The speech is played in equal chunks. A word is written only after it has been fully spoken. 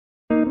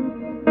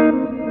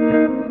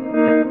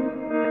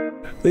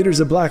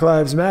Leaders of Black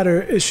Lives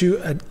Matter issue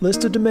a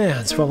list of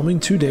demands following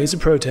 2 days of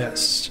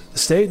protests. The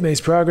state makes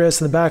progress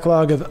in the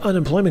backlog of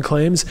unemployment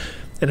claims,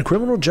 and a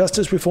criminal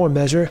justice reform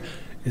measure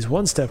is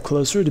one step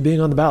closer to being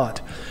on the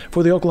ballot.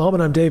 For the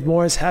Oklahoman, I'm Dave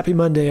Morris. Happy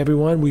Monday,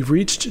 everyone. We've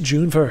reached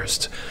June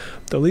 1st.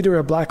 The leader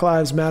of Black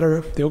Lives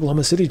Matter, the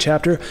Oklahoma City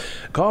chapter,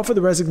 called for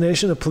the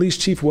resignation of Police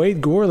Chief Wade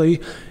Gorley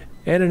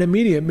and an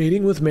immediate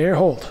meeting with Mayor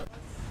Holt.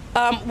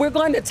 We're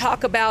going to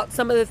talk about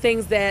some of the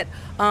things that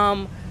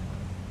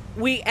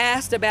we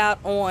asked about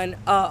on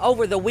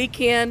over the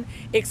weekend,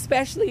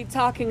 especially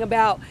talking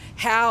about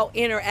how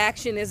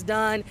interaction is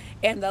done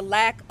and the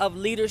lack of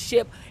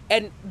leadership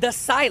and the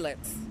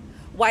silence.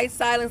 White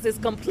silence is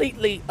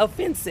completely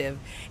offensive.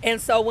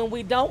 And so when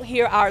we don't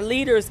hear our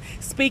leaders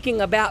speaking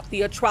about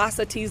the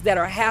atrocities that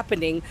are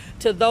happening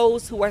to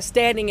those who are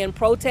standing in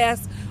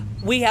protest,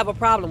 we have a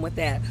problem with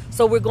that.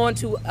 So we're going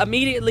to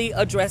immediately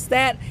address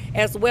that,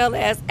 as well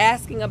as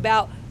asking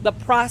about the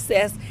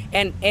process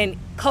and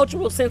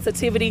cultural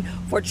sensitivity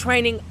for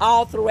training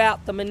all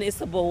throughout the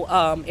municipal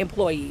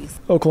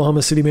employees.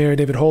 Oklahoma City Mayor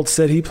David Holt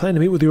said he planned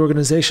to meet with the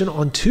organization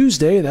on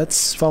Tuesday.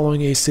 That's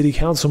following a city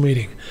council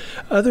meeting.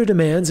 Other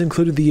demands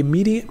included the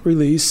immediate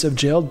release of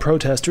jailed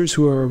protesters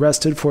who were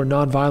arrested for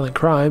nonviolent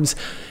crimes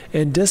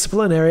and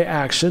disciplinary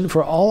action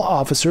for all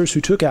officers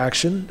who took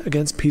action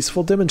against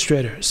peaceful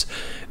demonstrators.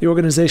 The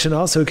organization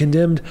also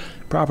condemned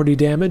property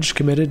damage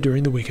committed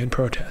during the weekend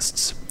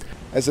protests.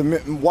 As a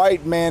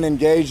white man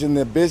engaged in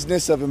the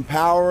business of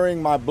empowering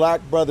my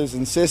black brothers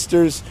and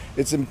sisters,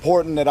 it's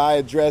important that I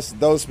address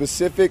those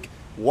specific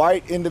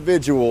white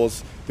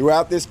individuals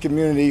throughout this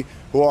community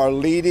who are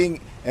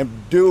leading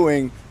and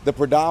doing the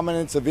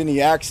predominance of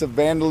any acts of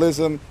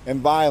vandalism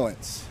and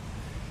violence.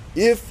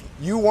 If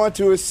you want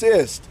to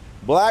assist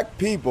black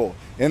people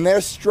in their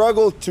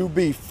struggle to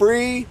be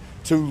free,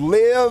 to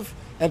live,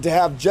 and to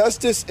have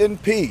justice and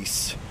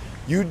peace,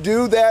 you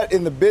do that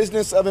in the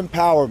business of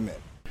empowerment.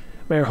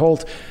 Mayor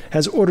Holt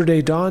has ordered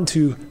a dark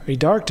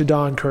to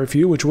dawn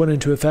curfew, which went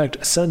into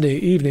effect Sunday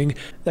evening.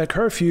 That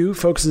curfew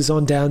focuses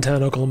on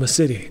downtown Oklahoma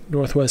City,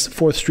 Northwest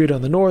 4th Street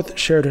on the north,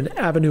 Sheridan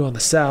Avenue on the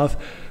south,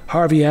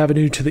 Harvey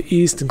Avenue to the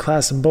east, and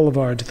Classen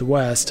Boulevard to the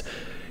west.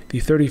 The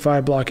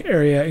 35-block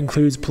area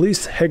includes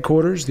police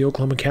headquarters, the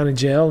Oklahoma County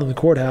Jail, and the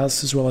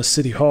courthouse, as well as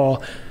City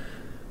Hall.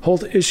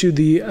 Holt issued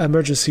the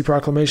emergency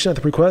proclamation at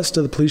the request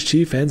of the police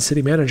chief and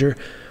city manager.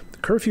 The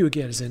curfew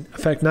again is in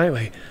effect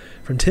nightly,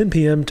 from 10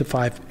 p.m. to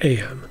 5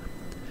 a.m.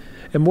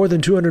 And more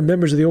than 200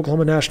 members of the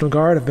Oklahoma National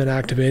Guard have been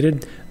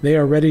activated. They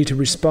are ready to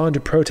respond to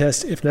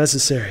protests if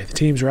necessary. The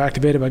teams are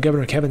activated by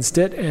Governor Kevin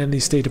Stitt and the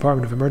State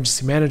Department of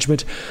Emergency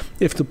Management.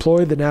 If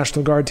deployed, the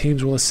National Guard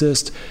teams will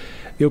assist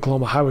the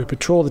Oklahoma Highway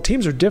Patrol. The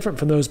teams are different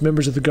from those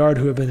members of the Guard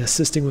who have been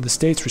assisting with the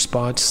state's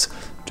response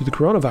to the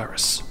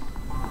coronavirus.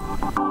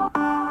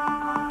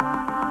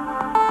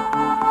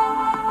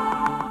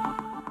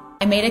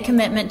 I made a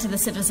commitment to the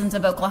citizens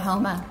of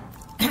Oklahoma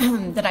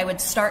that I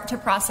would start to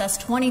process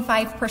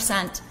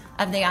 25%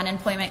 of the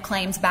unemployment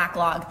claims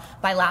backlog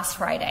by last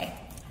Friday.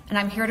 And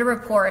I'm here to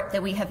report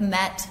that we have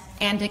met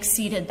and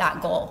exceeded that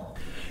goal.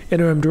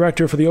 Interim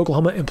Director for the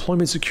Oklahoma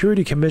Employment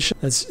Security Commission,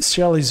 that's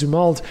Shelly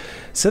Zumwalt,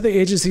 said the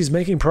agency is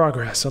making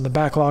progress on the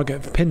backlog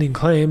of pending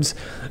claims.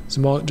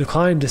 Zumwalt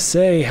declined to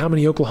say how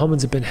many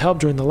Oklahomans have been helped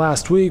during the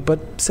last week,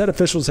 but said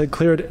officials had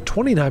cleared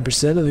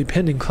 29% of the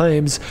pending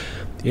claims.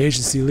 The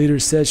agency leader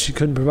said she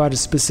couldn't provide a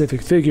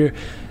specific figure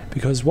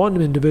because one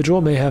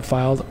individual may have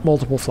filed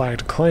multiple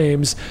flagged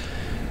claims.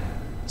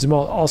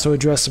 Zumwalt also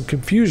addressed some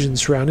confusion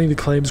surrounding the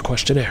claims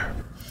questionnaire.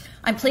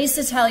 I'm pleased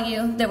to tell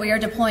you that we are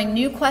deploying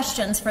new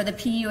questions for the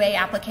PUA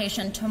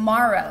application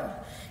tomorrow,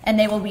 and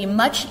they will be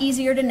much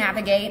easier to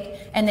navigate,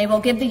 and they will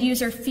give the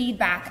user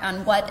feedback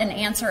on what an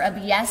answer of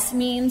yes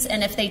means,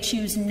 and if they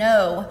choose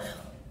no,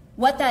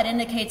 what that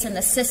indicates in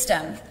the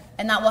system,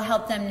 and that will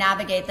help them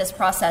navigate this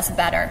process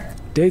better.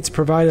 Dates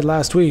provided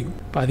last week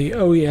by the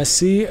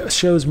OESC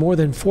shows more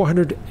than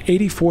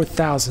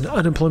 484,000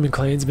 unemployment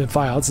claims have been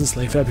filed since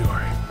late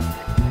February.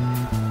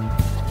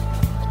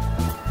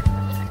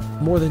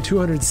 More than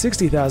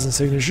 260,000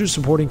 signatures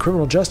supporting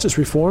criminal justice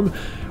reform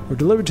were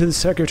delivered to the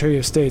Secretary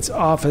of State's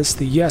office.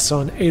 The Yes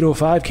on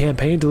 805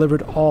 campaign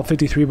delivered all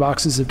 53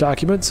 boxes of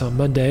documents on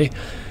Monday.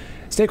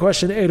 State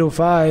Question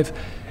 805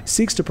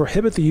 seeks to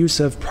prohibit the use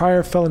of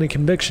prior felony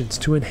convictions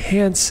to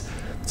enhance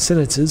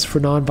sentences for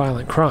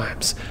nonviolent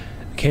crimes.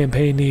 The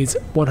campaign needs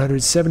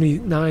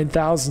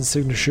 179,000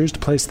 signatures to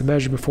place the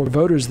measure before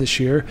voters this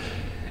year.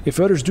 If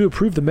voters do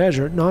approve the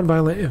measure,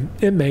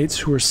 nonviolent inmates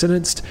who are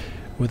sentenced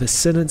with a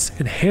sentence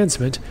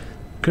enhancement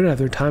could have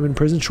their time in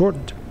prison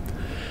shortened.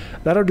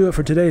 That'll do it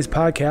for today's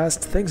podcast.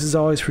 Thanks as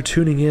always for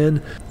tuning in.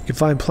 You can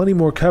find plenty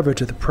more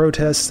coverage of the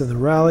protests and the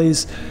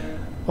rallies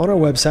on our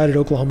website at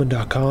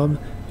oklahoman.com.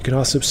 You can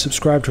also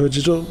subscribe to our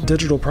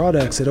digital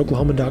products at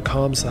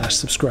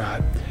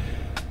oklahoman.com/subscribe.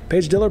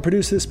 Paige Diller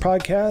produced this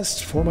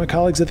podcast. For my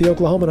colleagues at the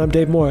Oklahoman, I'm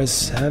Dave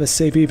Morris. Have a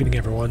safe evening,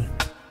 everyone.